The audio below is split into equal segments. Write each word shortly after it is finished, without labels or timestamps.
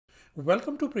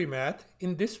Welcome to PreMath.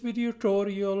 In this video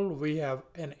tutorial, we have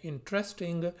an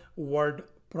interesting word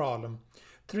problem.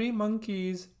 3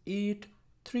 monkeys eat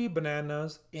 3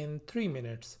 bananas in 3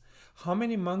 minutes. How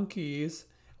many monkeys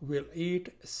will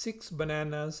eat 6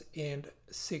 bananas in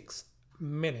 6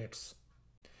 minutes?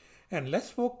 And let's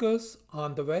focus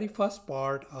on the very first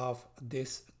part of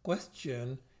this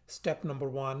question. Step number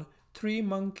 1, 3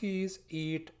 monkeys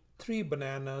eat 3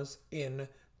 bananas in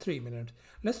 3 minutes.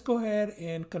 Let's go ahead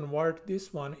and convert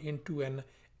this one into an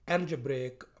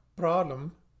algebraic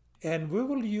problem. And we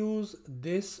will use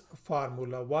this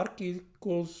formula, work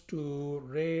equals to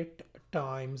rate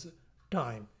times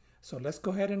time. So let's go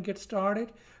ahead and get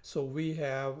started. So we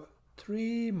have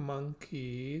 3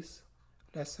 monkeys.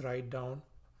 Let's write down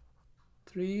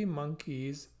 3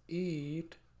 monkeys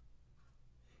eat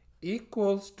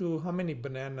equals to how many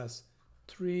bananas?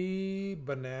 3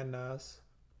 bananas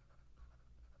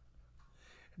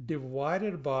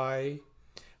divided by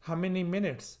how many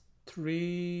minutes?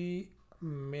 3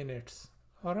 minutes.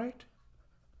 All right.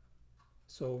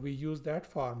 So we use that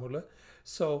formula.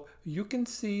 So you can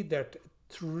see that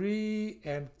 3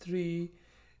 and 3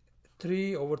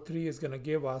 over 3 is going to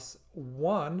give us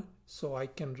 1. So I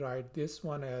can write this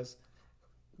one as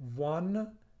 1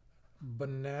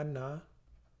 banana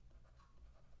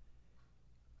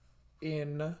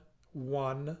in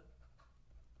 1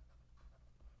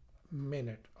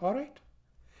 minute. All right.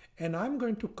 And I'm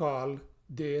going to call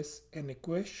this an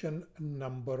equation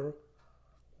number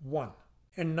 1.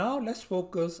 And now let's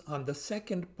focus on the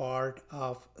second part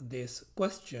of this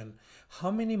question.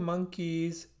 How many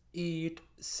monkeys eat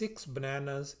 6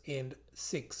 bananas in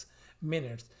 6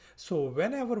 minutes? So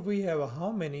whenever we have a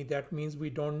how many, that means we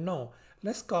don't know.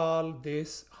 Let's call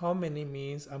this how many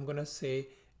means I'm going to say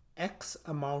X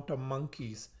amount of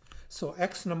monkeys. So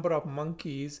X number of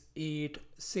monkeys eat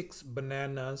 6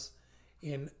 bananas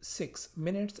in 6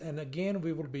 minutes. And again,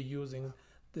 we will be using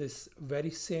this very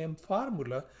same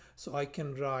formula. So I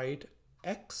can write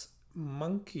X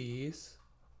monkeys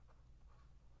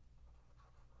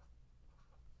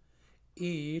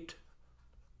eat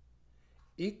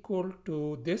equal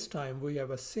to, this time we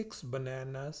have a 6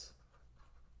 bananas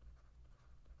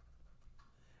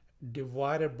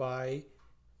divided by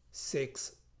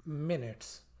 6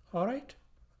 minutes. All right.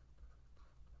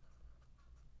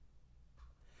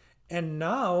 And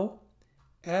now,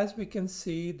 as we can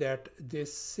see that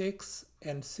this 6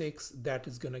 and 6, that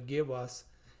is going to give us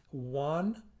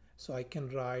 1. So I can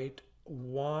write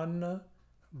 1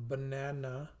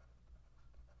 banana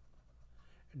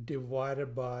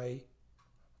divided by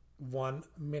 1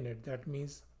 minute. That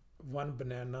means 1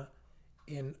 banana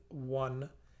in 1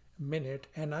 minute.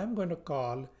 And I'm going to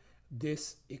call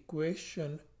this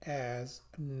equation as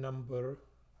number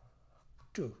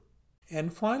 2.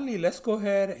 And finally, let's go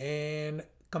ahead and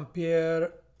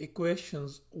compare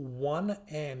equations 1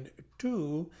 and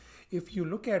 2. If you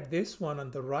look at this one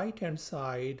on the right hand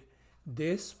side,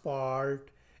 this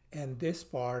part and this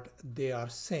part, they are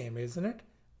same, isn't it?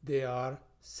 They are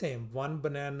same. 1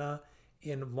 banana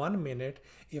in 1 minute.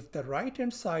 If the right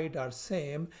hand side are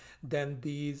same, then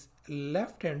these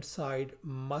left hand side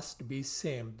must be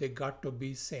same. They got to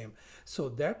be same. So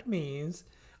that means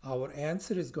our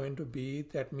answer is going to be,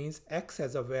 that means X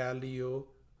has a value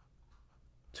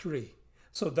 3.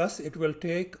 So thus it will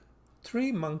take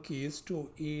 3 monkeys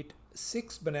to eat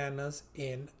 6 bananas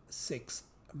in 6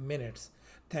 minutes.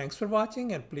 Thanks for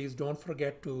watching, and please don't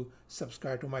forget to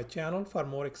subscribe to my channel for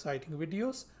more exciting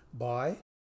videos. Bye.